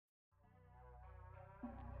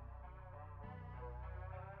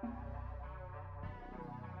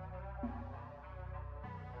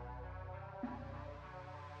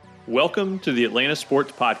Welcome to the Atlanta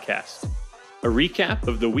Sports Podcast, a recap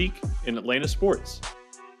of the week in Atlanta sports.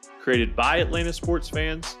 Created by Atlanta sports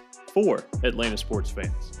fans for Atlanta sports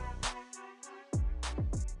fans.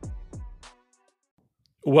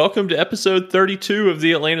 Welcome to episode 32 of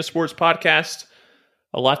the Atlanta Sports Podcast.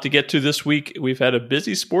 A lot to get to this week. We've had a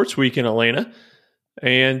busy sports week in Atlanta,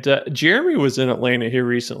 and Jeremy was in Atlanta here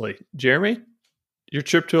recently. Jeremy, your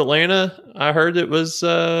trip to Atlanta, I heard it was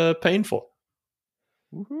painful.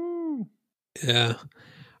 Woohoo. Yeah.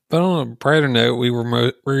 But on a brighter note, we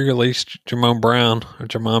released Jamon Brown, I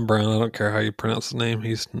don't care how you pronounce the name.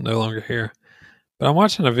 He's no longer here. But I'm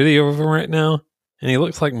watching a video of him right now, and he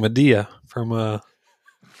looks like Medea from the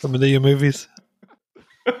Medea movies.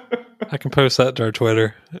 I can post that to our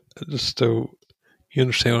Twitter, just so you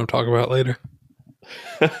understand what I'm talking about later.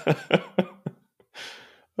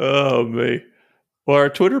 Oh, me. Well, our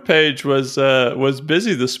Twitter page was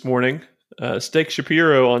busy this morning. Steak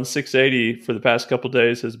Shapiro on 680 for the past couple of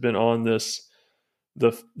days has been on this.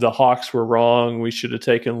 The Hawks were wrong. We should have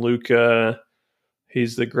taken Luka.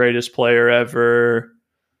 He's the greatest player ever.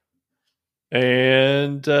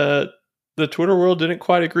 And the Twitter world didn't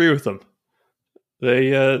quite agree with them.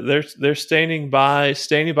 They're standing by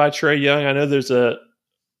Trae Young. I know there's a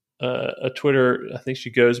Twitter. I think she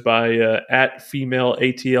goes by at female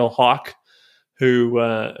ATL Hawk, who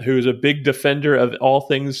is a big defender of all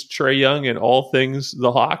things Trae Young and all things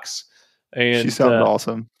the Hawks. And she sounds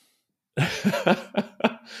awesome.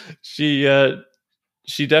 She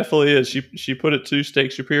definitely is. She put it to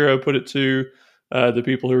Steak Shapiro, put it to the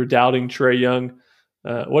people who are doubting Trae Young.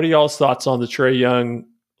 What are y'all's thoughts on the Trae Young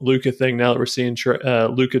Luka thing now that we're seeing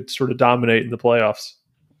Luka sort of dominate in the playoffs?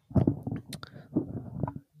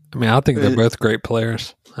 I mean, I think they're both great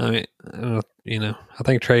players. I mean, I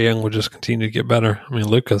think Trae Young will just continue to get better. I mean,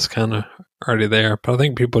 Luka's kind of already there, but I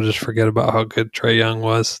think people just forget about how good Trae Young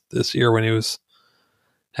was this year when he was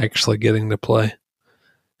actually getting to play.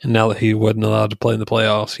 And now that he wasn't allowed to play in the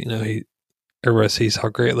playoffs, everybody sees how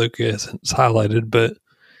great Luka is. It's highlighted, but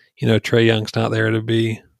Trae Young's not there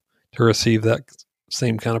to receive that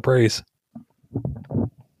same kind of praise.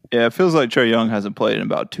 Yeah, it feels like Trae Young hasn't played in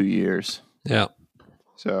about 2 years. Yeah.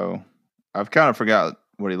 So I've kind of forgot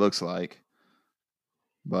what he looks like.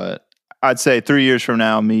 But I'd say 3 years from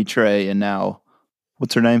now, me, Trae, and now,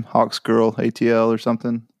 what's her name? Hawks Girl, ATL or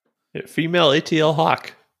something? Yeah, female ATL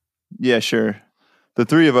Hawk. Yeah, sure. The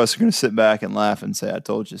three of us are going to sit back and laugh and say, I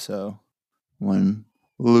told you so, when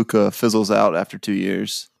Luka fizzles out after 2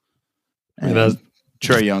 years. And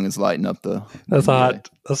Trae Young is lighting up the... That's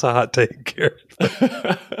a hot take, Garrett.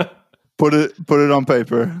 Put it on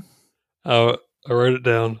paper. Oh, I wrote it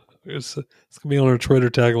down. It's going to be on our Twitter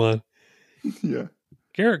tagline. Yeah.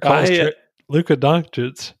 Garrett calls Luka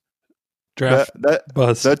Doncic draft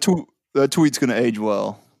bust. That tweet's going to age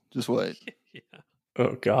well. Just wait. Yeah.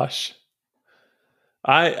 Oh, gosh.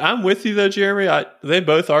 I'm with you, though, Jeremy. They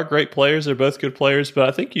both are great players. They're both good players, but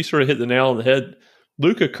I think you sort of hit the nail on the head.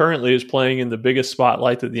 Luka currently is playing in the biggest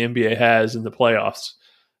spotlight that the NBA has in the playoffs,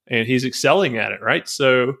 and he's excelling at it, right?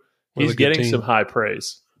 So he's getting some high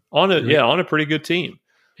praise on a pretty good team.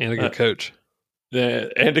 And a good coach.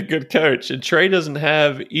 And a good coach. And Trae doesn't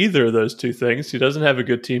have either of those two things. He doesn't have a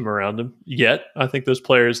good team around him yet. I think those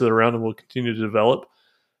players that are around him will continue to develop.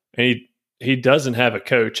 And he doesn't have a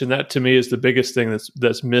coach. And that, to me, is the biggest thing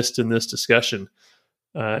that's missed in this discussion.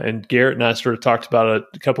 And Garrett and I sort of talked about it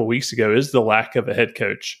a couple of weeks ago, is the lack of a head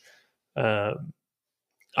coach. I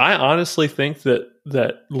honestly think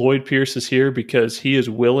that Lloyd Pierce is here because he is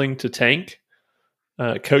willing to tank.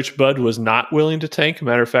 Coach Bud was not willing to tank.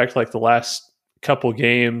 Matter of fact, like the last couple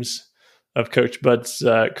games of Coach Bud's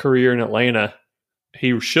career in Atlanta,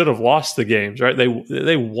 he should have lost the games, right?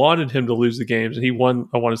 They wanted him to lose the games, and he won,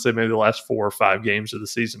 I want to say, maybe the last 4 or 5 games of the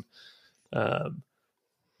season.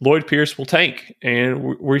 Lloyd Pierce will tank,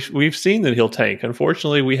 and we've seen that he'll tank.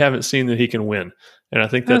 Unfortunately, we haven't seen that he can win, and I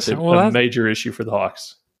think that's a major issue for the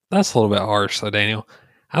Hawks. That's a little bit harsh, though, Daniel.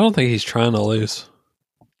 I don't think he's trying to lose.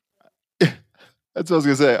 That's what I was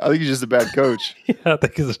going to say. I think he's just a bad coach. Yeah, I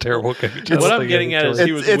think he's a terrible coach. What I'm getting at is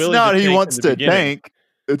he was willing to tank. He wants to tank.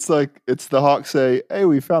 It's like, it's the Hawks say, hey,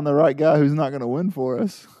 we found the right guy who's not going to win for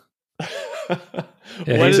us.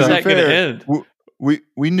 When is that going to end?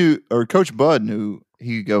 We knew, or Coach Bud knew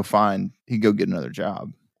he'd go get another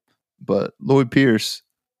job. But Lloyd Pierce,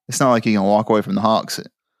 it's not like he can walk away from the Hawks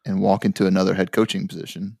and walk into another head coaching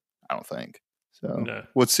position, I don't think. So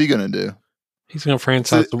What's he going to do? He's going to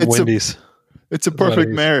franchise the Wendy's. It's a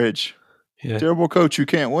perfect marriage. Yeah. Terrible coach who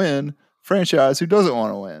can't win, franchise who doesn't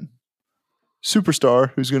want to win.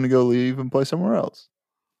 Superstar who's going to go leave and play somewhere else.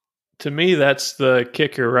 to me, that's the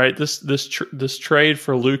kicker, right? This trade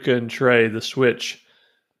for Luka and Trae, the switch.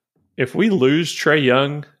 If we lose Trae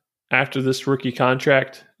Young after this rookie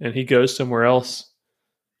contract and he goes somewhere else,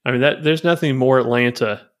 I mean, there's nothing more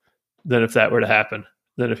Atlanta than if that were to happen,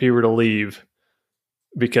 than if he were to leave,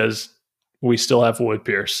 because we still have Lloyd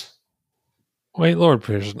Pierce. Wait, Lord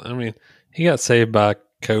Pierce. I mean, he got saved by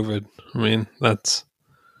COVID. I mean, that's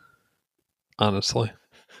honestly.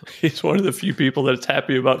 He's one of the few people that's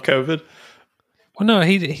happy about COVID. Well, no,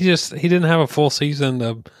 he didn't have a full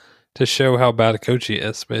season to show how bad a coach he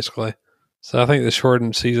is, basically. So I think the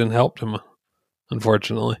shortened season helped him,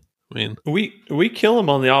 unfortunately. I mean, we kill him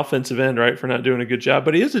on the offensive end, right, for not doing a good job.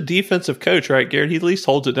 But he is a defensive coach, right, Garrett? He at least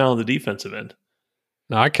holds it down on the defensive end.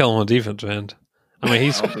 No, I kill him on the defensive end. I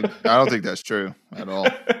mean, I don't think that's true at all.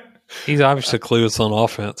 He's obviously clueless on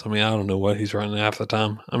offense. I mean, I don't know what he's running half the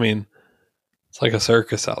time. I mean, it's like a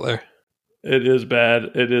circus out there. It is bad.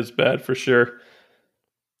 It is bad for sure.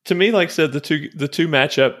 To me, like I said, the two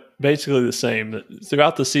match up basically the same.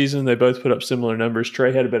 Throughout the season, they both put up similar numbers.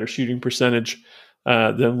 Trae had a better shooting percentage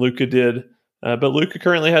than Luka did. But Luka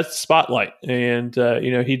currently has the spotlight, and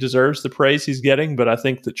he deserves the praise he's getting. But I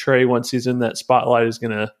think that Trae, once he's in that spotlight, is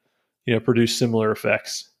going to produce similar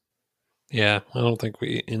effects. Yeah, I don't think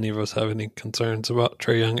any of us have any concerns about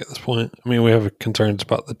Trae Young at this point. I mean, we have concerns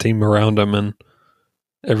about the team around him and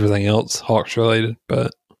everything else Hawks related,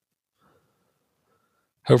 but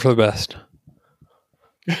hope for the best.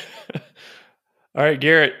 All right,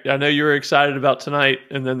 Garrett, I know you were excited about tonight,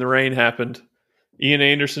 and then the rain happened. Ian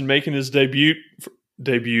Anderson making his debut.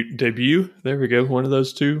 There we go. One of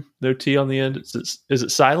those two. No T on the end. Is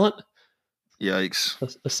it silent? Yikes.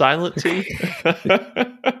 A silent T?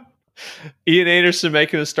 Ian Anderson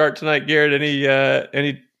making a start tonight. Garrett,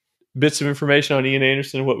 any bits of information on Ian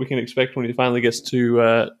Anderson and what we can expect when he finally gets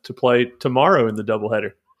to play tomorrow in the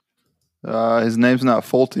doubleheader? His name's not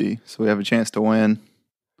Fulte, so we have a chance to win.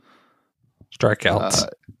 Strikeouts.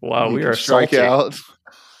 Wow, we are salty. Strikeout.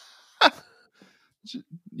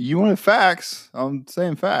 You wanted facts. I'm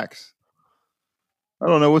saying facts. I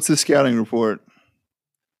don't know. What's the scouting report?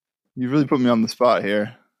 You really put me on the spot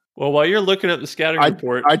here. Well, while you're looking at the scouting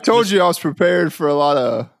report... I told you I was prepared for a lot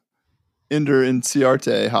of Ender and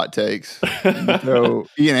Ciarte hot takes. And throw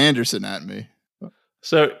Ian Anderson at me.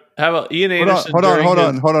 So, how about Ian Anderson? Hold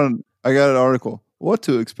on. I got an article. What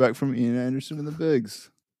to expect from Ian Anderson in the bigs.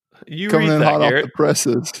 You coming read in that, hot Garrett. off the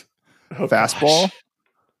presses. Oh, fastball.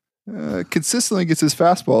 Consistently gets his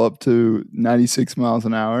fastball up to 96 miles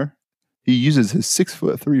an hour. He uses his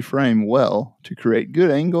 6'3" frame well to create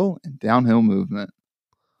good angle and downhill movement.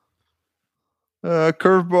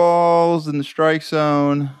 Curveballs in the strike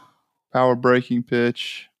zone. Power breaking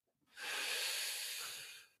pitch.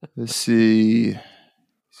 Let's see.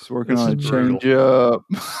 He's working on a changeup.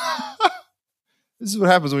 This is what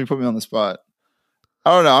happens when you put me on the spot.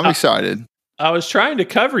 I don't know. I'm excited. I was trying to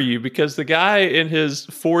cover you because the guy in his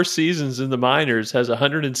 4 seasons in the minors has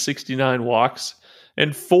 169 walks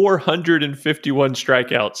and 451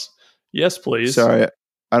 strikeouts. Yes, please. Sorry,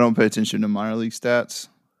 I don't pay attention to minor league stats.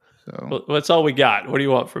 So Well, that's all we got. What do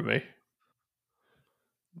you want from me?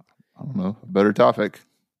 I don't know. A better topic.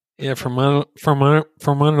 Yeah, from minor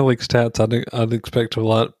league stats, I'd expect a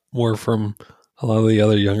lot more from a lot of the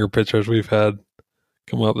other younger pitchers we've had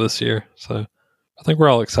come up this year. So I think we're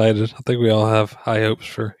all excited. I think we all have high hopes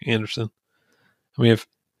for Anderson. I mean, if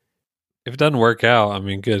it doesn't work out, I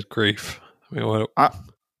mean, good grief. I mean, what?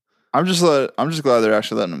 I'm just glad they're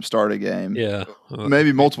actually letting him start a game. Yeah,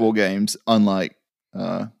 Maybe multiple games, unlike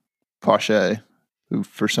Pache, who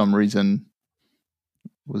for some reason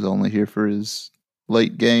was only here for his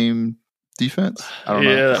late game defense. I don't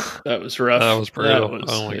know. Yeah, that was rough. That was brutal.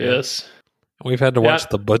 Oh my yes. We've had to watch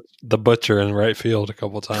the butcher in right field a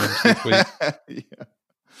couple times this week. Yeah.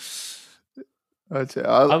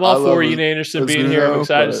 I'm all for Ian Anderson being here. I'm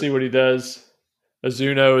excited to see what he does.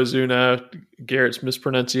 Azuna, Garrett's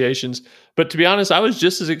mispronunciations. But to be honest, I was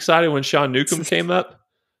just as excited when Sean Newcomb came up.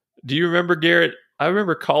 Do you remember, Garrett? I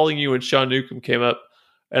remember calling you when Sean Newcomb came up,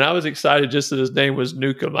 and I was excited just that his name was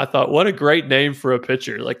Newcomb. I thought, what a great name for a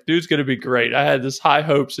pitcher. Like, dude's going to be great. I had this high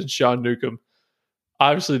hopes in Sean Newcomb.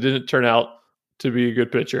 Obviously didn't turn out to be a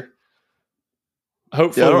good pitcher.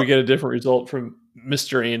 Hopefully we get a different result from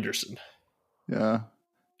Mr. Anderson. Yeah.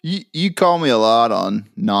 You call me a lot on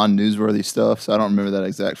non-newsworthy stuff, so I don't remember that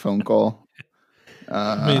exact phone call.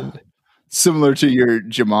 Similar to your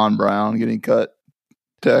Jamon Brown getting cut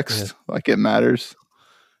text, like it matters.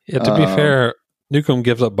 Yeah, to be fair, Newcomb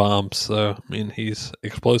gives up bombs, so I mean he's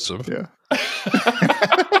explosive. Yeah.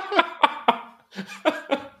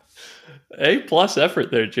 A+ effort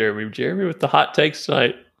there, Jeremy. Jeremy with the hot takes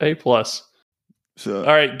tonight. A plus. So,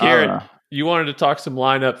 all right, Garrett, you wanted to talk some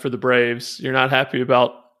lineup for the Braves. You're not happy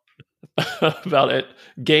about it,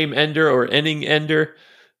 game ender or inning ender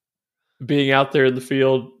being out there in the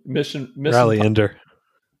field, missing rally ender.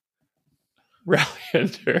 Rally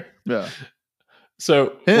ender. Yeah.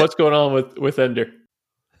 So what's going on with Ender?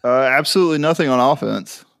 Absolutely nothing on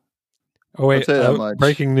offense. Oh wait,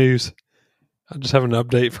 breaking news! I just have an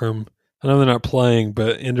update from. I know they're not playing,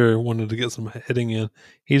 but Ender wanted to get some hitting in.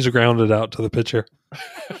 He's grounded out to the pitcher.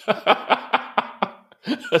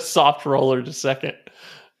 A soft roller to second.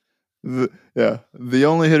 The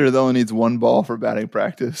only hitter that only needs one ball for batting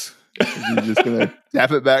practice. He's just gonna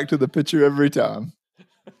tap it back to the pitcher every time.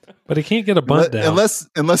 But he can't get a bunt down.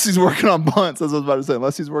 Unless he's working on bunts. That's what I was about to say.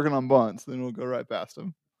 Unless he's working on bunts, then we'll go right past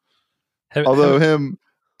him.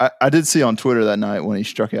 I did see on Twitter that night when he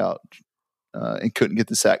struck out and couldn't get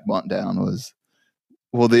the sac bunt down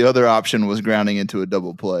the other option was grounding into a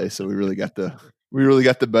double play. So we really got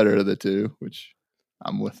the better of the two, which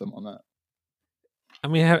I'm with them on that. I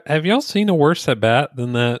mean, have y'all seen a worse at bat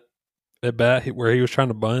than that at bat where he was trying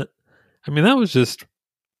to bunt? I mean, that was just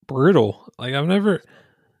brutal. Like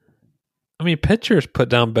pitchers put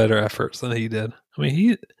down better efforts than he did. I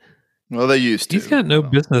mean, they used to. He's got no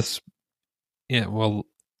business. Yeah, well,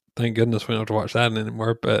 thank goodness we don't have to watch that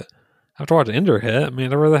anymore. But I have to watch Ender hit. I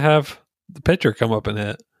mean, I'd rather have the pitcher come up and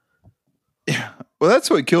hit. Yeah, well, that's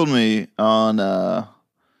what killed me on. I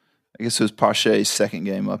guess it was Pache's second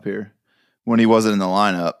game up here when he wasn't in the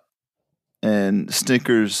lineup, and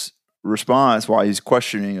Snickers' response why he's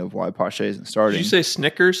questioning of why Pache isn't starting. Did you say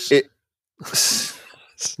Snickers? Is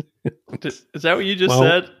that what you just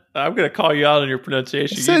said? I'm going to call you out on your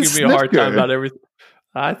pronunciation. You give me a hard time about everything.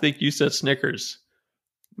 I think you said Snickers.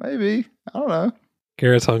 Maybe. I don't know.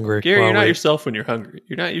 Garrett's hungry. Gary, you're not yourself when you're hungry.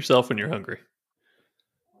 You're not yourself when you're hungry.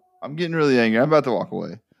 I'm getting really angry. I'm about to walk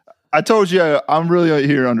away. I told you I'm really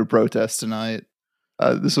here under protest tonight.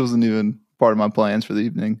 This wasn't even part of my plans for the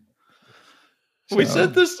evening. So. We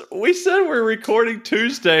said we're recording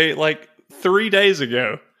Tuesday like 3 days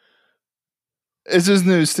ago. It's just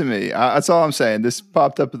news to me. That's all I'm saying. This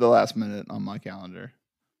popped up at the last minute on my calendar.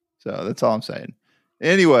 So that's all I'm saying.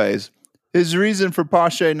 Anyways, his reason for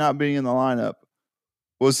Pache not being in the lineup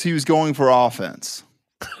was he was going for offense,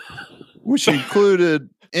 which included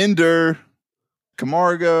Ender,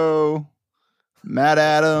 Camargo, Matt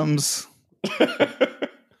Adams.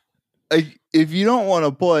 Like, if you don't want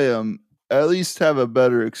to play him, at least have a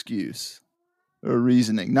better excuse or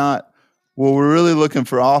reasoning. Not, well, we're really looking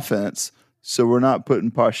for offense, so we're not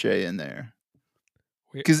putting Pache in there.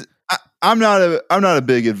 Because I'm not a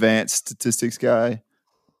big advanced statistics guy,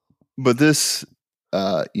 but this,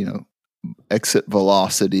 exit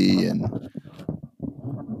velocity and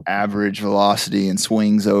average velocity and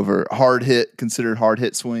swings over considered hard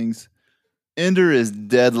hit swings. Ender is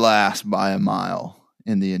dead last by a mile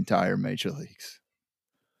in the entire major leagues.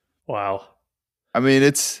 Wow. I mean,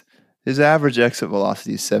 his average exit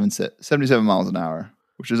velocity is 77 miles an hour,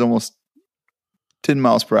 which is almost 10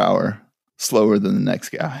 miles per hour slower than the next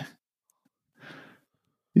guy.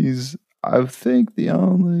 He's, I think, the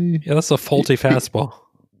only... Yeah, that's a faulty fastball.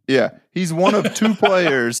 Yeah, he's one of two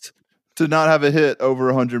players to not have a hit over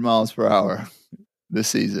 100 miles per hour this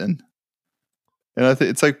season. And I think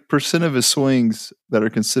it's like percent of his swings that are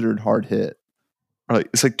considered hard hit.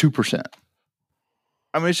 It's like 2%.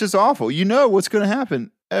 I mean, it's just awful. You know what's going to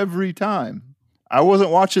happen every time. I wasn't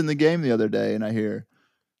watching the game the other day, and I hear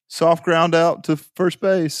soft ground out to first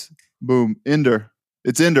base. Boom, Ender.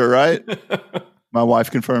 It's Ender, right? My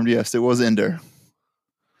wife confirmed, yes, it was Ender.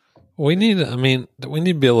 We need to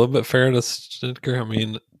be a little bit fair to Snicker. I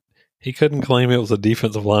mean, he couldn't claim it was a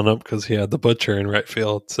defensive lineup because he had the butcher in right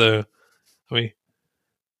field. So, I mean,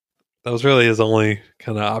 that was really his only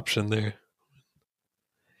kind of option there.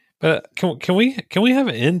 But can we have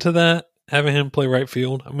an end to that, having him play right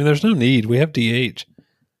field? I mean, there's no need. We have DH.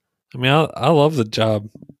 I mean, I love the job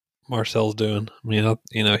Marcel's doing. I mean,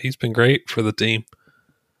 he's been great for the team.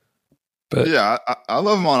 But yeah, I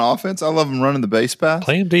love him on offense. I love him running the base pass.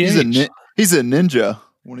 Play him DH. He's a ninja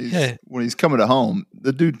when he's coming to home.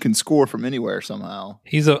 The dude can score from anywhere somehow.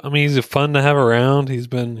 He's a fun to have around. He's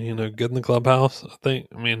been good in the clubhouse, I think.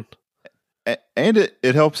 I mean, and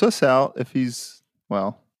it helps us out if he's,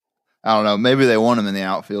 well, I don't know. Maybe they want him in the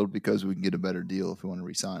outfield because we can get a better deal if we want to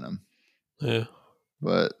re-sign him. Yeah,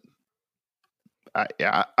 but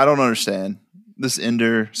I don't understand. This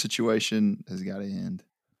Ender situation has got to end.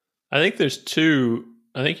 I think there's two.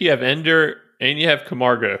 I think you have Ender and you have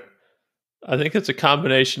Camargo. I think it's a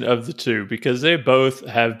combination of the two because they both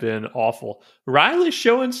have been awful. Riley's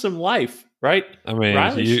showing some life, right? I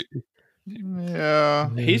mean, Yeah.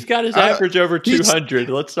 He's got his average over 200.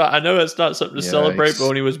 Let's not. I know it's not something to celebrate, but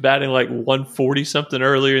when he was batting like 140 something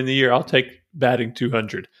earlier in the year, I'll take batting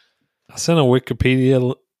 200. I sent a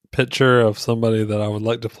Wikipedia picture of somebody that I would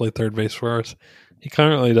like to play third base for us. He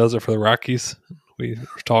currently does it for the Rockies. We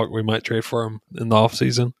talked we might trade for him in the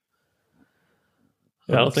offseason.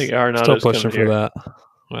 Yeah, I don't think Arenado's still pushing for here. that.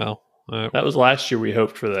 Well, that was last year. We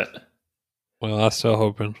hoped for that. Well, I'm still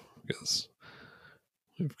hoping because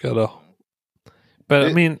we've got a. But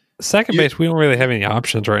I mean, second base, we don't really have any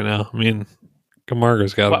options right now. I mean,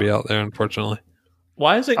 Camargo's got to be out there, unfortunately.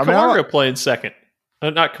 Why isn't Camargo playing second?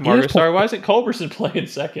 Not Camargo. Sorry, why isn't Culberson playing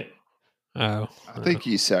second? Oh, I think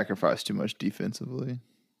he sacrificed too much defensively.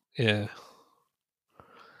 Yeah,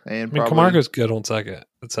 and Camargo's good on second.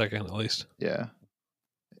 At second, at least. Yeah,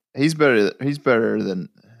 he's better. He's better than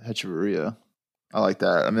Hechavarria. I like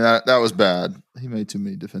that. I mean, that was bad. He made too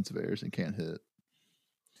many defensive errors and can't hit.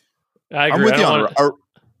 I agree. I'm with you on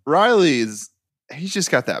Riley. He's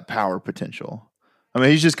just got that power potential. I mean,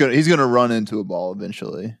 he's gonna run into a ball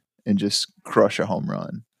eventually and just crush a home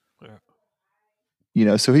run.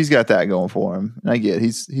 Yeah. So he's got that going for him. And I get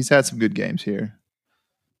he's had some good games here.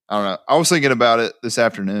 I don't know. I was thinking about it this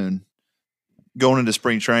afternoon. Going into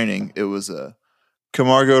spring training, it was a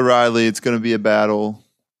Camargo Riley. It's going to be a battle.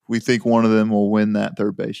 We think one of them will win that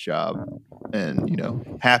third base job,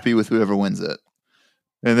 and happy with whoever wins it.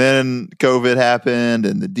 And then COVID happened,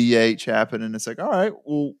 and the DH happened, and it's like, all right,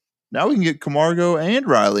 well, now we can get Camargo and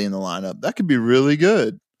Riley in the lineup. That could be really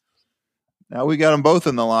good. Now we got them both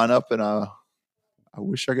in the lineup, and I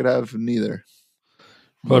wish I could have neither.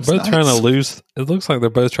 But they're both trying to lose. It looks like they're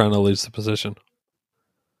both trying to lose the position,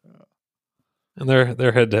 and they're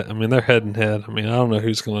head and head. I mean, I don't know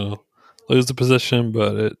who's going to lose the position,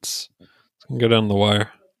 but it's going to go down the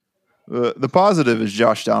wire. The positive is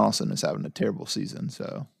Josh Donaldson is having a terrible season,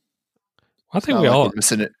 so I think we all we're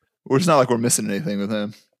missing it. It's not like we're missing anything with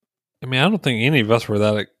him. I mean, I don't think any of us were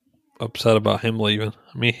that upset about him leaving.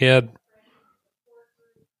 I mean, he had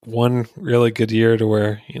one really good year to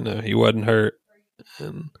where he wasn't hurt,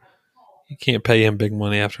 and you can't pay him big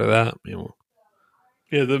money after that.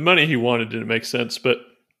 Yeah, the money he wanted didn't make sense. But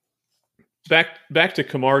back to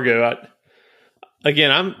Camargo.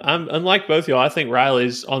 I'm unlike both y'all. I think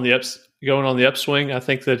Riley's on the going on the upswing. I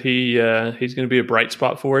think that he's going to be a bright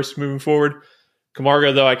spot for us moving forward.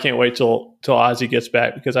 Camargo, though, I can't wait till Ozzie gets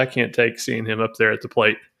back because I can't take seeing him up there at the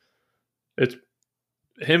plate. It's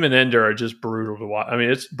him and Ender are just brutal to watch. I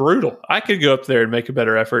mean, it's brutal. I could go up there and make a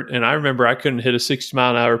better effort. And I remember I couldn't hit a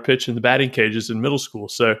 60-mile-an-hour pitch in the batting cages in middle school.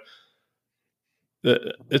 So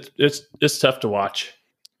it's tough to watch.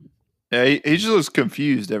 Yeah, he just looks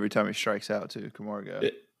confused every time he strikes out too, Camargo.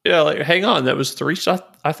 Like, hang on, that was 3 shots.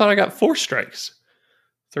 I thought I got 4 strikes.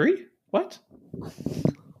 3? What?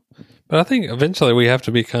 But I think eventually we have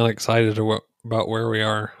to be kind of excited about where we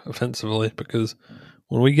are offensively because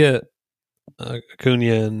when we get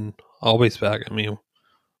Acuna and Albies back, I mean,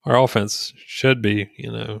 our offense should be,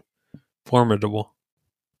 formidable.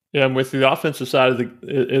 Yeah, I'm with you. The offensive side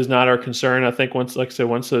is not our concern. I think once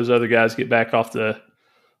those other guys get back off the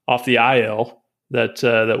IL,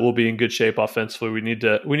 that we'll be in good shape offensively. We need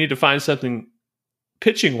to find something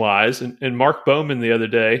pitching wise. And Mark Bowman the other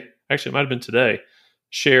day, actually it might have been today,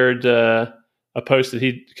 shared a post that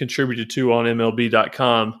he contributed to on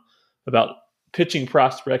MLB.com about pitching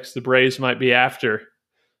prospects the Braves might be after,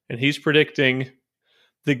 and he's predicting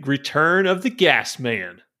the return of the Gas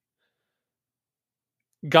Man,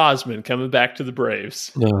 Gausman, coming back to the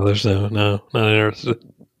Braves. No, there's no, not interested.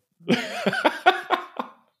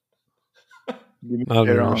 Not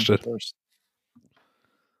interested.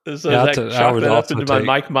 So that chalk that up into my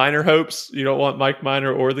Mike Minor hopes? You don't want Mike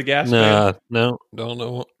Minor or the Gas Man? No, don't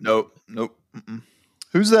know. Nope. Mm-mm.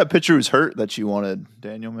 Who's that pitcher who's hurt that you wanted,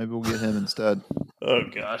 Daniel? Maybe we'll get him instead. Oh,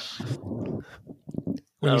 gosh.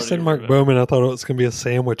 When you said Mark Bowman, I thought it was going to be a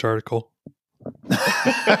sandwich article.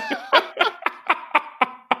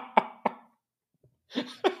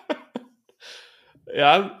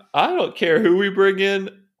 Yeah, I don't care who we bring in.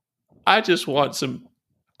 I just want some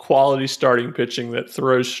quality starting pitching that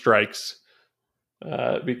throws strikes.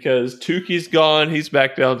 Because Tukey's gone. He's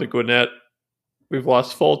back down to Gwinnett. We've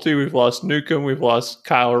lost Fulte. We've lost Newcomb. We've lost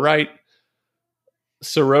Kyle Wright.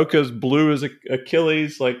 Soroka's blue as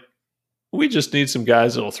Achilles. Like, we just need some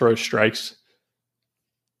guys that'll throw strikes.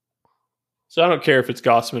 So I don't care if it's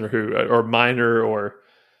Gausman or who, or Minor or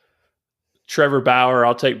Trevor Bauer.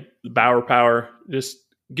 I'll take Bauer power. Just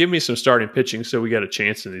give me some starting pitching so we got a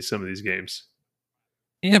chance in some of these games.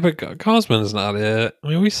 Yeah, but Gausman is not it. I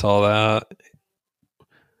mean, we saw that.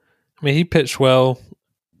 I mean, he pitched well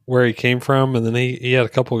where he came from, and then he had a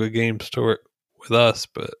couple of good games with us.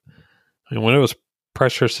 But I mean, when it was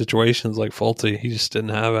pressure situations like Fulte, he just didn't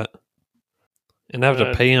have it, and have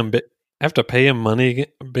to pay him money,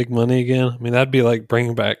 big money again. I mean, that'd be like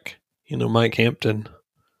bringing back Mike Hampton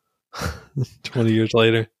 20 years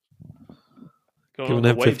later. Giving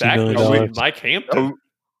him $50 million. Mike Hampton.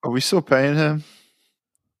 Are we still paying him?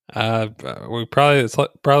 It's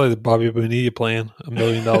probably the Bobby Bonilla plan, $1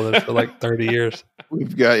 million for like 30 years. We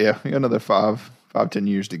got another 10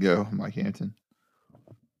 years to go, Mike Hampton.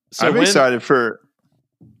 So I'm excited for.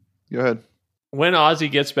 Go ahead. When Ozzie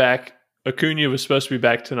gets back, Acuna was supposed to be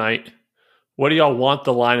back tonight. What do y'all want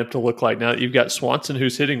the lineup to look like now that you've got Swanson,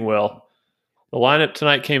 who's hitting well? The lineup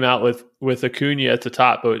tonight came out with Acuna at the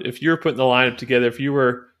top, but if you're putting the lineup together, if you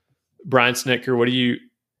were Brian Snitker, what are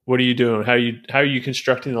you doing? How are you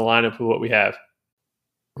constructing the lineup with what we have?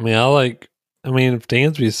 I mean, if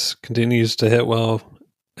Dansby continues to hit well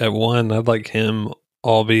at 1, I'd like him,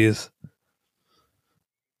 Albies,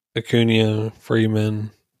 Acuna,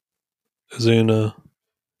 Freeman, Ozuna.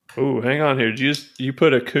 Ooh, hang on here. Did you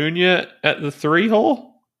put Acuna at the 3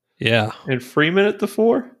 hole? Yeah. And Freeman at the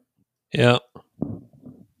 4? Yeah.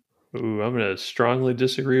 Ooh, I'm going to strongly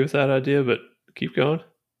disagree with that idea, but keep going.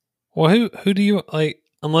 Well, who do you like?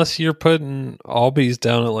 Unless you're putting Albies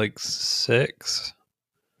down at like 6.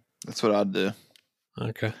 That's what I'd do.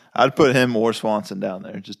 Okay. I'd put him or Swanson down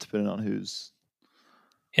there, just depending on who's.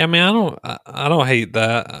 Yeah, I mean, I don't hate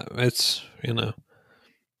that. It's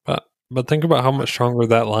but think about how much stronger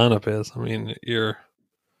that lineup is. I mean, we're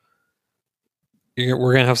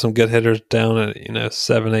gonna have some good hitters down at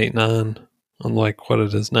 7, 8, 9, unlike what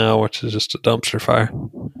it is now, which is just a dumpster fire.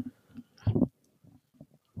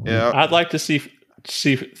 Yeah, I'd like to see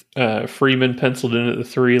Freeman penciled in at the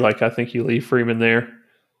 3. Like I think you leave Freeman there.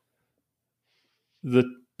 The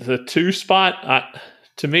 2 spot,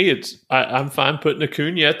 to me, I'm fine putting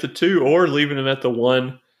Acuna at the 2 or leaving him at the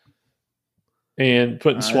 1 and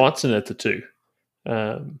putting Swanson at the 2.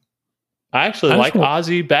 I actually like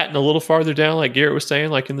Ozzie batting a little farther down, like Garrett was saying,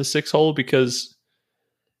 like in the 6 hole, because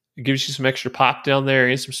it gives you some extra pop down there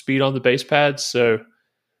and some speed on the base pads. So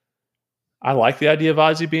I like the idea of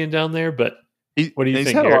Ozzie being down there, but what do you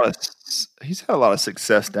think, Garrett? He's had a lot of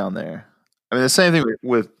success down there. I mean, the same thing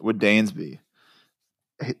with Dansby.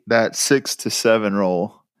 That 6 to 7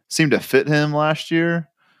 role seemed to fit him last year.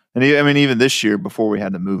 And even this year before we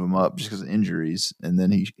had to move him up just because of injuries. And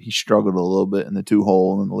then he struggled a little bit in the 2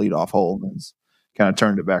 hole and the leadoff hole and kind of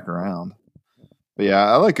turned it back around. But yeah,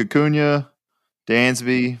 I like Acuna,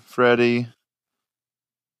 Dansby, Freddie,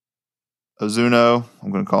 Ozuna.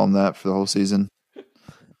 I'm going to call him that for the whole season.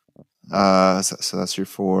 So that's your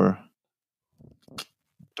 4.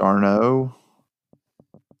 Darno.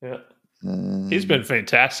 Yeah. He's been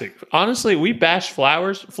fantastic. Honestly, we bashed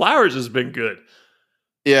Flowers. Flowers has been good.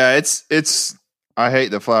 Yeah, it's. I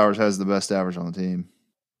hate that Flowers has the best average on the team.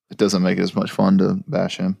 It doesn't make it as much fun to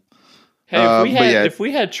bash him. Hey, if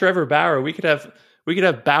we had Trevor Bauer, we could have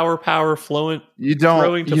Bauer power throwing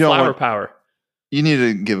to Flower power. You need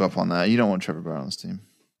to give up on that. You don't want Trevor Bauer on this team.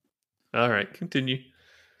 All right, continue.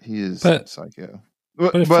 He is psycho.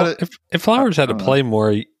 But if Flowers had to play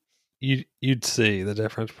more, you'd see the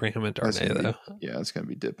difference between him and Darnay, though. Yeah, it's going to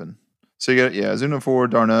be dipping. So you got Ozuna 4,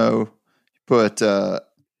 Darno. Put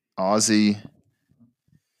Ozzie.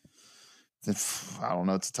 I don't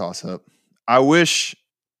know. It's a toss up. It's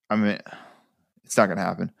not going to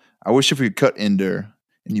happen. I wish if we could cut Ender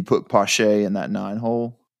and you put Pache in that 9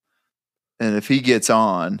 hole. And if he gets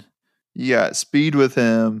on, you got speed with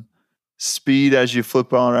him, speed as you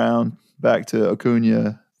flip on around back to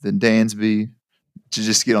Acuna, then Dansby to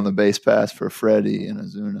just get on the base pass for Freddie and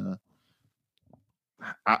Ozuna.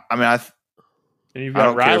 And you've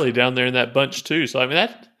got Riley down there in that bunch too. So,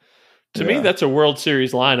 me, that's a World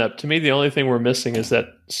Series lineup. To me, the only thing we're missing is that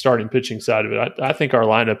starting pitching side of it. I think our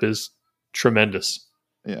lineup is tremendous.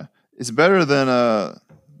 Yeah. It's better than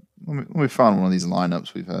let me find one of these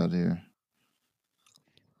lineups we've had here.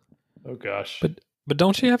 Oh, gosh. But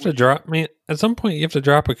don't you have to drop – at some point you have to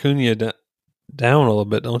drop Acuna down a little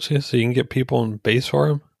bit, don't you? So you can get people on base for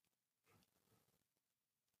him?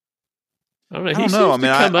 I don't know.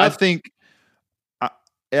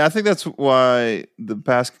 I think that's why the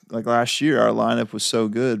past, like last year, our lineup was so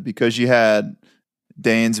good because you had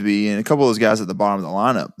Dansby and a couple of those guys at the bottom of the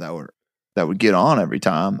lineup that would get on every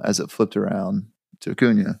time as it flipped around to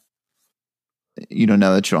Acuna. Now that you don't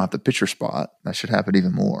have the pitcher spot, that should happen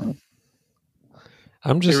even more.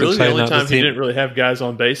 I'm just the only time he didn't really have guys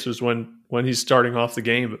on base was when he's starting off the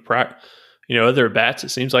game. But other bats, it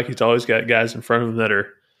seems like he's always got guys in front of him that are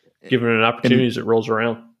giving him an opportunity as it rolls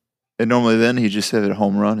around. And normally then he just hit a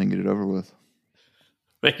home run and get it over with.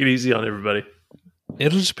 Make it easy on everybody.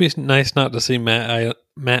 It'll just be nice not to see Matt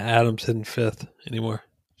Adams hitting fifth anymore.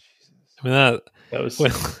 I mean that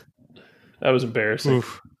was embarrassing.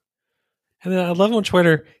 Oof. And then I love on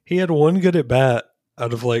Twitter, he had one good at bat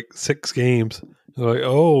out of like 6 games. They're like,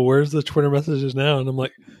 oh, where's the Twitter messages now? And I'm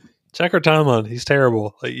like, check our timeline. He's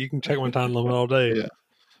terrible. Like, you can check my timeline all day.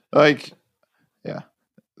 Yeah.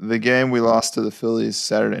 The game we lost to the Phillies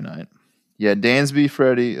Saturday night. Yeah, Dansby,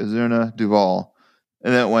 Freddie, Ozuna, Duvall.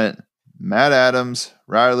 And then it went Matt Adams,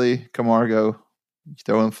 Riley, Camargo,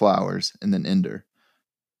 throw in Flowers, and then Ender.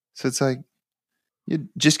 So it's like, you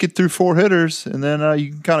just get through 4 hitters, and then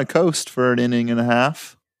you can kind of coast for an inning and a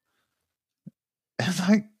half. And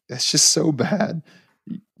like, that's just so bad.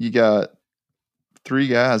 You got 3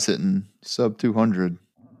 guys hitting sub 200.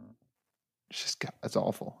 It's just, that's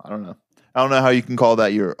awful. I don't know how you can call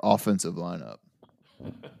that your offensive lineup.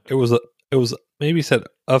 It was maybe said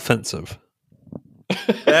offensive.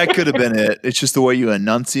 That could have been it. It's just the way you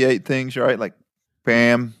enunciate things, right? Like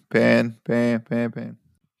Pam, Pan, Pam, Pam, Pam.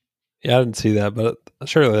 Yeah, I didn't see that, but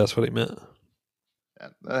surely that's what he meant.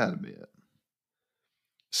 That had to be it.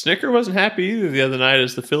 Snicker wasn't happy either the other night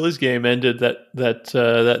as the Phillies game ended.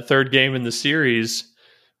 That third game in the series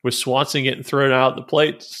with Swanson getting thrown out at the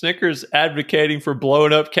plate. Snicker's advocating for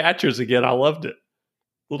blowing up catchers again. I loved it.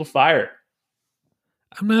 A little fire.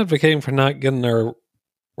 I'm not advocating for not getting our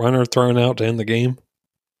runner thrown out to end the game. Can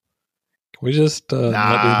we just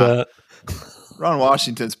not do that? Ron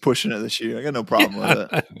Washington's pushing it this year. I got no problem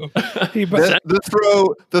with it.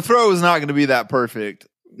 The throw is not going to be that perfect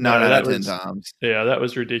 9 out of 10 times. Yeah, that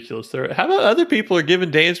was ridiculous. How about other people are giving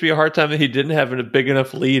Dansby a hard time that he didn't have a big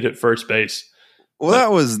enough lead at first base? Well,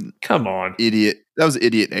 that was come on, idiot. That was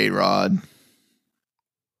idiot A-Rod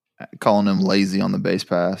calling him lazy on the base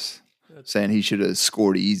pass, saying he should have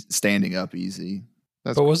scored standing up easy.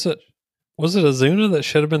 But was it Ozuna that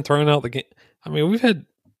should have been thrown out the game? I mean,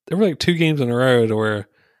 there were like 2 games in a row where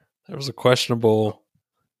there was a questionable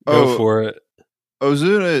go for it.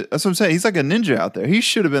 Ozuna, that's what I'm saying. He's like a ninja out there. He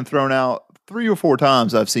should have been thrown out 3 or 4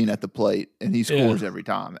 times I've seen at the plate, and he scores every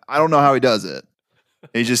time. I don't know how he does it.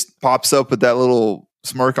 He just pops up with that little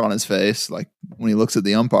smirk on his face, like when he looks at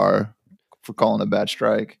the umpire for calling a bad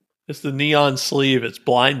strike. It's the neon sleeve. It's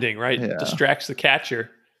blinding, right? Yeah. It distracts the catcher.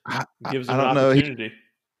 Gives him an opportunity.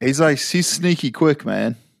 He's sneaky quick,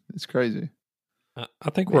 man. It's crazy. I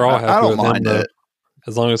think we're all happy with him, though,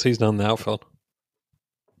 as long as he's done the outfield.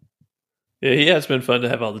 Yeah, he has been fun to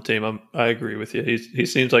have on the team. I agree with you. He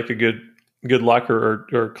seems like a good locker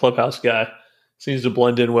or clubhouse guy. Seems to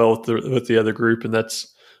blend in well with the other group, and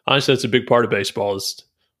that's a big part of baseball is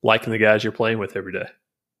liking the guys you're playing with every day.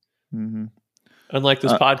 Mm-hmm. Unlike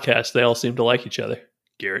this podcast, they all seem to like each other.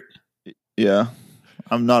 Garrett, yeah,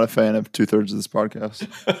 I'm not a fan of 2/3 of this podcast.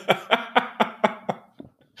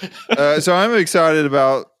 So I'm excited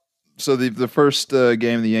about. So the first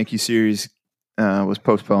game of the Yankee series was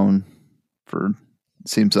postponed for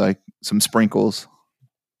seems like some sprinkles.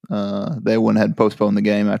 They went ahead and postponed the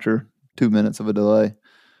game after 2 minutes of a delay.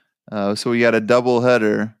 So we got a double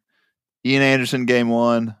header. Ian Anderson game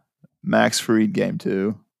 1, Max Fried game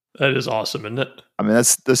 2. That is awesome, isn't it? I mean,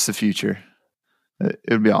 that's the future. It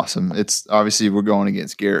would be awesome. It's obviously we're going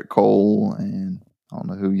against Garrett Cole, and I don't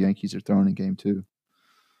know who Yankees are throwing in game 2.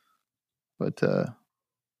 But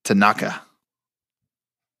Tanaka.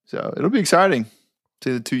 So it'll be exciting.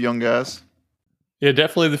 See the 2 young guys. Yeah,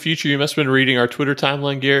 definitely the future. You must have been reading our Twitter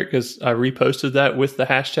timeline, Garrett, because I reposted that with the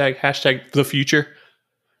hashtag the future.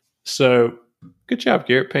 So good job,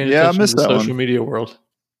 Garrett, paying attention to the social media world.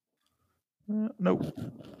 Nope.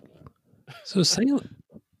 So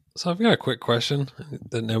I've got a quick question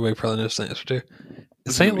that nobody probably knows the answer to.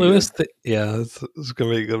 Is St. Louis, it's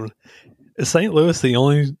going to be a good one. Is St. Louis the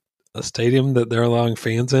only stadium that they're allowing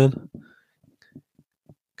fans in?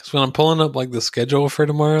 Because when I'm pulling up like the schedule for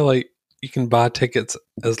tomorrow, like you can buy tickets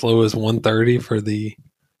as low as $130 for the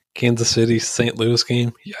Kansas City St. Louis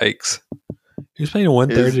game. Yikes! Who's paying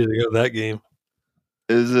 $130 to go to that game?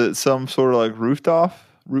 Is it some sort of like rooftop?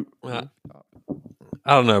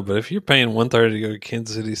 I don't know, but if you're paying $130 to go to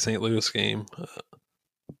Kansas City St. Louis game,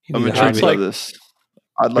 I'm intrigued by this.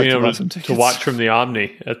 I'd like to buy some tickets to watch from the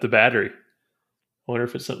Omni at the Battery. I wonder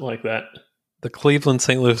if it's something like that. The Cleveland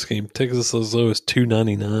St. Louis game tickets as low as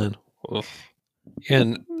 $299.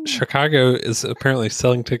 And Chicago is apparently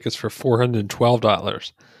selling tickets for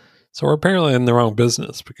 $412. So we're apparently in the wrong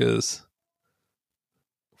business because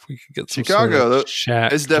if we could get some Chicago, sort of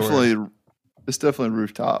shack, it's definitely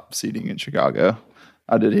rooftop seating in Chicago.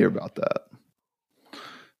 I did hear about that.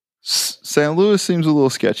 St. Louis seems a little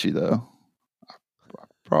sketchy though.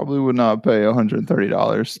 Probably would not pay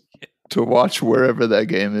 $130 to watch wherever that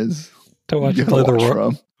game is. To watch You them play gotta watch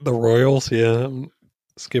from. the Royals. Yeah, I'm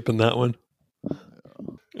skipping that one.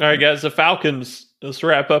 All right, guys, the Falcons. Let's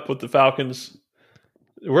wrap up with the Falcons.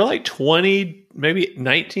 We're like 20, maybe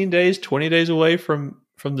 19 days, 20 days away from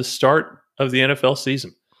the start of the NFL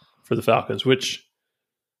season for the Falcons, which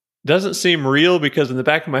doesn't seem real because in the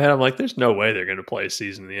back of my head, I'm like, there's no way they're going to play a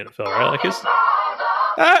season in the NFL, right? Like,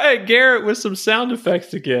 hey, Garrett with some sound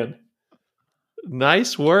effects again.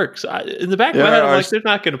 Nice works. In the back of my head, I'm like, they're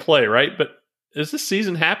not going to play, right? But is this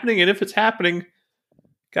season happening? And if it's happening,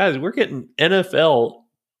 guys, we're getting NFL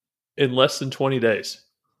in less than 20 days.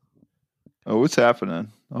 Oh, it's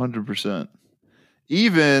happening. 100%.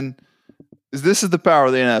 Even, this is the power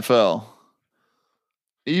of the NFL.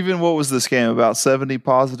 Even what was this game? About 70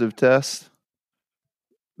 positive tests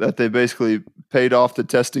that they basically paid off the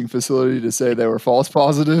testing facility to say they were false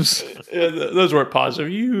positives. Yeah, those weren't positive.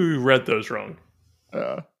 You read those wrong.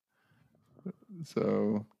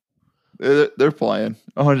 So they're playing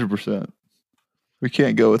 100%. We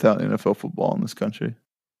can't go without NFL football in this country.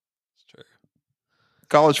 It's true.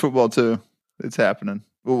 College football too. It's happening.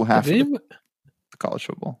 Well, half of the college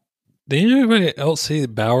football. Did anybody else see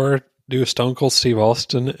Bauer do a Stone Cold Steve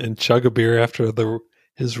Austin and chug a beer after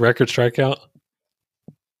his record strikeout?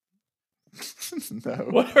 No.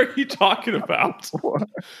 What are you talking about? What?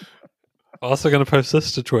 Also going to post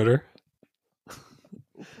this to Twitter.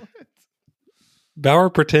 Bauer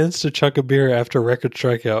pretends to chug a beer after record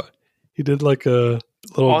strikeout. He did like a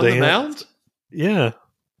little on dance. The mound? Yeah.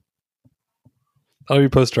 I'll be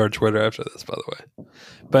posted to our Twitter after this, by the way.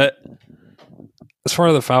 But as far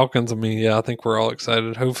as the Falcons, I mean, yeah, I think we're all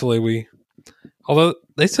excited. Hopefully although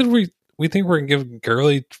they said we think we're going to give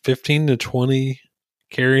Gurley 15 to 20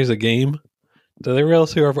 carries a game. Do they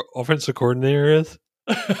realize who our offensive coordinator is?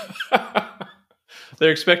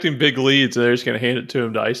 They're expecting big leads, and they're just going to hand it to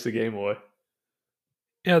him to ice the game away.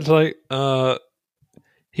 Yeah, it's like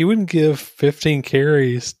he wouldn't give 15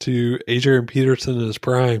 carries to Adrian Peterson in his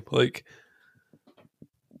prime. Like,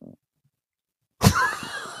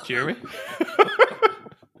 Jeremy?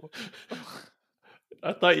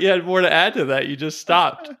 I thought you had more to add to that. You just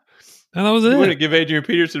stopped. and that was it. You wouldn't give Adrian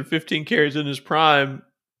Peterson 15 carries in his prime.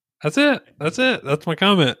 That's it. That's my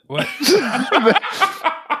comment. What?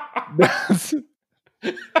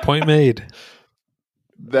 Point made.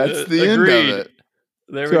 That's the Agreed. end of it.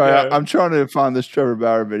 There we go. I'm trying to find this Trevor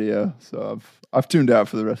Bauer video, so I've tuned out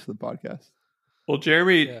for the rest of the podcast. Well,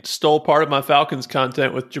 Jeremy stole part of my Falcons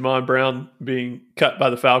content with Jamon Brown being cut by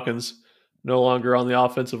the Falcons, no longer on the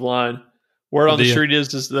offensive line. Word on the street is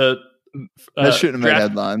the that shouldn't have made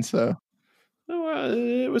headlines. So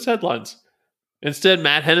it was headlines. Instead,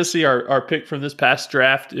 Matt Hennessy, our pick from this past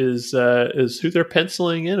draft, is who they're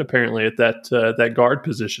penciling in apparently at that guard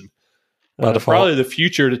position. Probably the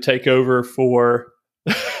future to take over for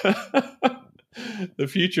the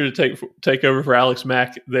future to take over for Alex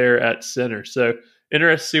Mack there at center. So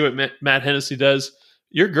interested to see what Matt Hennessy does.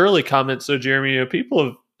 Your Gurley comments, so Jeremy, people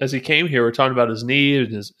have, as he came here, were talking about his knee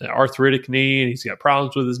and his arthritic knee, and he's got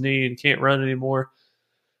problems with his knee and can't run anymore.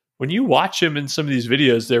 When you watch him in some of these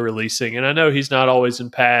videos they're releasing, and I know he's not always in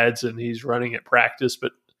pads and he's running at practice,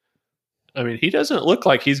 but I mean, he doesn't look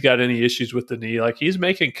like he's got any issues with the knee. Like, he's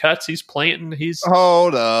making cuts, he's planting,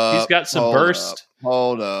 hold up. He's got some burst.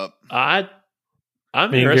 Hold up. I'm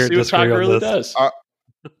interested to see what Todd Gurley does.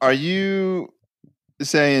 Are you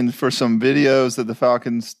saying for some videos that the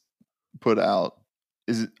Falcons put out,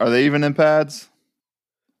 are they even in pads?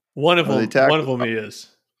 One of them he is.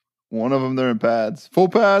 One of them they're in pads. Full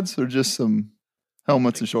pads or just some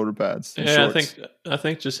helmets and shoulder pads? And shorts? I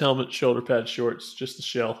think just helmet, shoulder pads, shorts, just the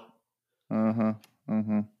shell.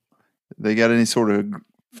 They got any sort of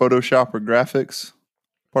Photoshop or graphics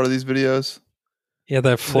part of these videos? Yeah,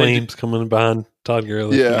 that flames coming behind Todd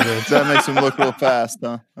Gurley. Yeah, that makes him look real fast,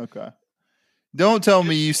 huh? Okay. Don't tell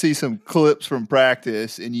me you see some clips from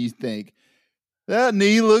practice and you think, that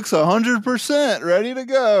knee looks 100% ready to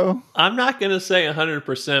go. I'm not going to say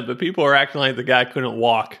 100%, but people are acting like the guy couldn't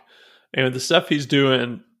walk. And the stuff he's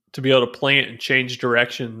doing to be able to plant and change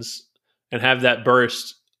directions and have that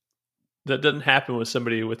burst, that doesn't happen with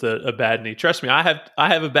somebody with a bad knee. Trust me, I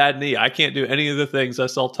have a bad knee. I can't do any of the things I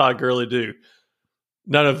saw Todd Gurley do.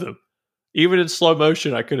 None of them. Even in slow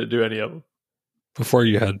motion, I couldn't do any of them. Before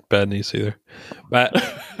you had bad knees either. But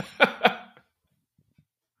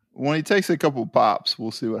when he takes a couple pops,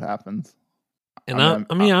 we'll see what happens. And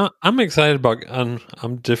I'm excited about.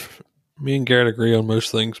 I'm different. Me and Garrett agree on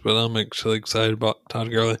most things, but I'm actually excited about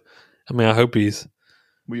Todd Gurley. I mean, I hope he's.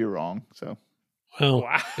 Well, you're wrong. So, well,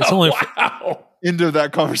 it's only end of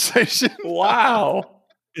that conversation. Wow.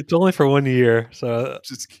 It's only for 1 year, so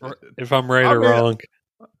Just kidding. if I'm right or wrong.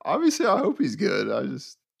 Obviously, I hope he's good.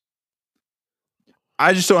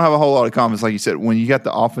 I just don't have a whole lot of confidence, like you said, when you got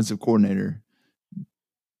the offensive coordinator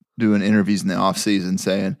doing interviews in the offseason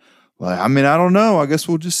saying, well, I mean, I don't know. I guess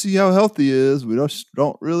we'll just see how healthy he is. We just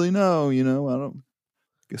don't really know,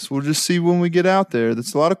 guess we'll just see when we get out there.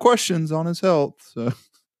 That's a lot of questions on his health. So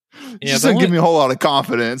it just doesn't give me a whole lot of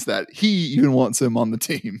confidence that he even wants him on the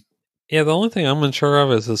team. Yeah, the only thing I'm unsure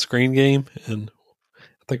of is the screen game, and I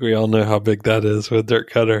think we all know how big that is with Dirk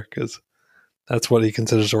Cutter because that's what he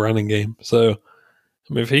considers a running game. So,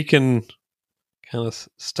 I mean, if he can kind of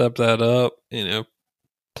step that up,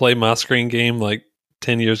 play my screen game like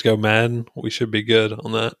 10 years ago Madden, we should be good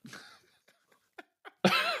on that.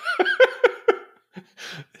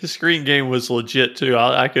 His screen game was legit too.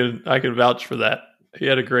 I can vouch for that. He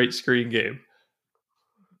had a great screen game.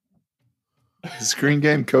 Screen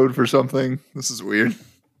game code for something? This is weird.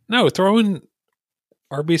 No, throwing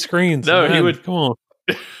RB screens. No, he would. Come on.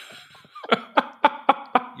 You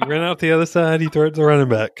run out the other side, he throws it to the running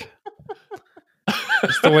back.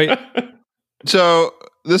 That's the way. So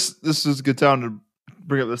this is a good time to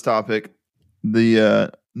bring up this topic.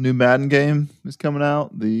 The new Madden game is coming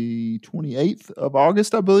out the 28th of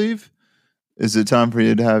August, I believe. Is it time for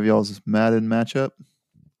you to have y'all's Madden matchup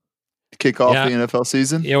to kick off the NFL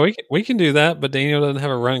season? Yeah, we can do that, but Daniel doesn't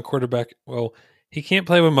have a running quarterback. Well, he can't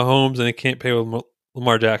play with Mahomes and he can't play with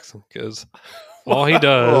Lamar Jackson because all he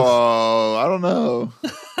does. Oh, I don't know.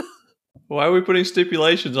 Why are we putting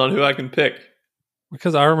stipulations on who I can pick?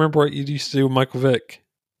 Because I remember what you used to do with Michael Vick.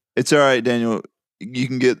 It's all right, Daniel. You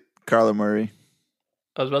can get Kyler Murray.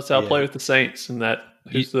 I was about to say I'll play with the Saints and that.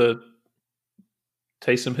 Who's the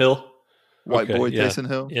Taysom Hill? White boy Taysom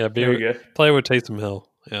Hill? Yeah, there you go. Play with Taysom Hill.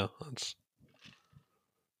 Yeah.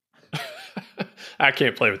 I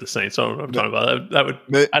can't play with the Saints. I don't know what I'm talking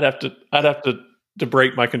about. I'd have to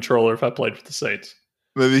break my controller if I played with the Saints.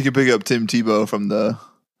 Maybe you could pick up Tim Tebow from the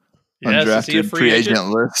undrafted free agent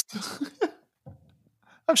list.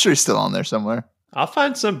 I'm sure he's still on there somewhere. I'll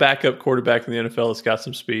find some backup quarterback in the NFL that's got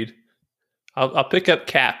some speed. I'll pick up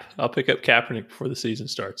Cap. I'll pick up Kaepernick before the season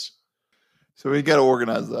starts. So we got to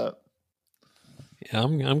organize that. Yeah,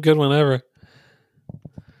 I'm good whenever.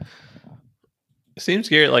 It seems,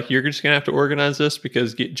 Garrett, like you're just going to have to organize this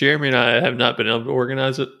because Jeremy and I have not been able to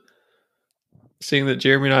organize it. Seeing that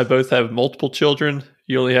Jeremy and I both have multiple children,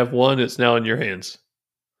 you only have one, it's now in your hands.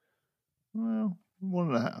 Well,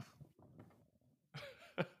 1.5.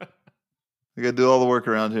 I got to do all the work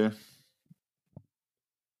around here.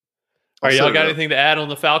 All right, y'all got anything to add on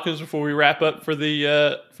the Falcons before we wrap up for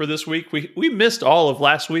this week? We missed all of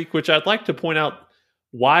last week, which I'd like to point out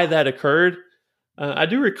why that occurred. I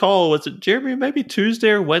do recall, was it Jeremy, maybe Tuesday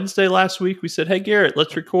or Wednesday last week, we said, hey, Garrett,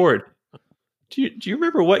 let's record. Do you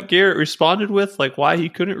remember what Garrett responded with, like why he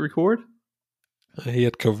couldn't record? He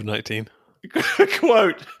had COVID-19.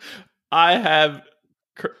 Quote, I have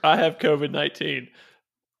COVID-19.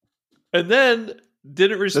 And then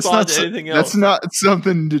didn't respond to anything else. That's not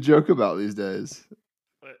something to joke about these days.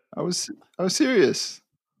 I was serious.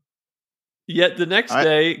 Yet the next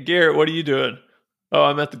day, Garrett, what are you doing? Oh,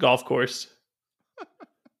 I'm at the golf course.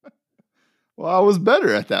 Well, I was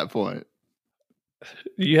better at that point.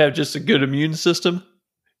 You have just a good immune system?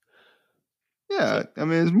 Yeah. I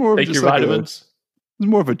mean, it's more of take just your like vitamins. It's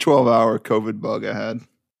more of a 12-hour COVID bug I had.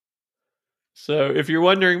 So if you're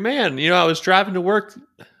wondering, man, I was driving to work,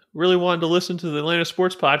 really wanted to listen to the Atlanta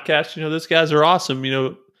Sports Podcast. Those guys are awesome.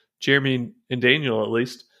 Jeremy and Daniel, at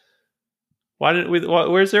least. Why didn't we?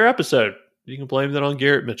 Where's their episode? You can blame that on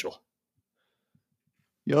Garrett Mitchell.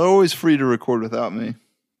 You're always free to record without me.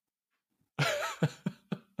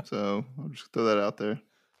 So I'll just throw that out there.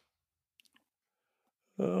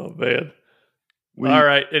 Oh man! All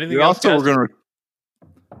right. Anything else? Also, we're gonna.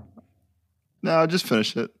 No, just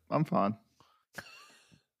finish it. I'm fine.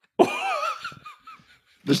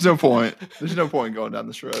 There's no point. There's no point going down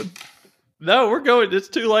this road. No, we're going. It's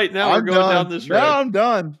too late now. We're going down this road. No, I'm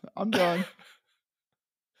done. I'm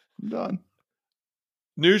done.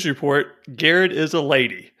 News report: Garrett is a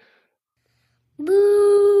lady.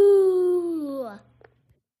 Boo!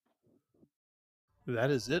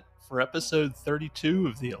 That is it for episode 32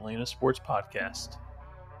 of the Atlanta Sports Podcast.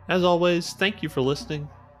 As always, thank you for listening,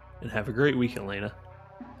 and have a great week, Atlanta.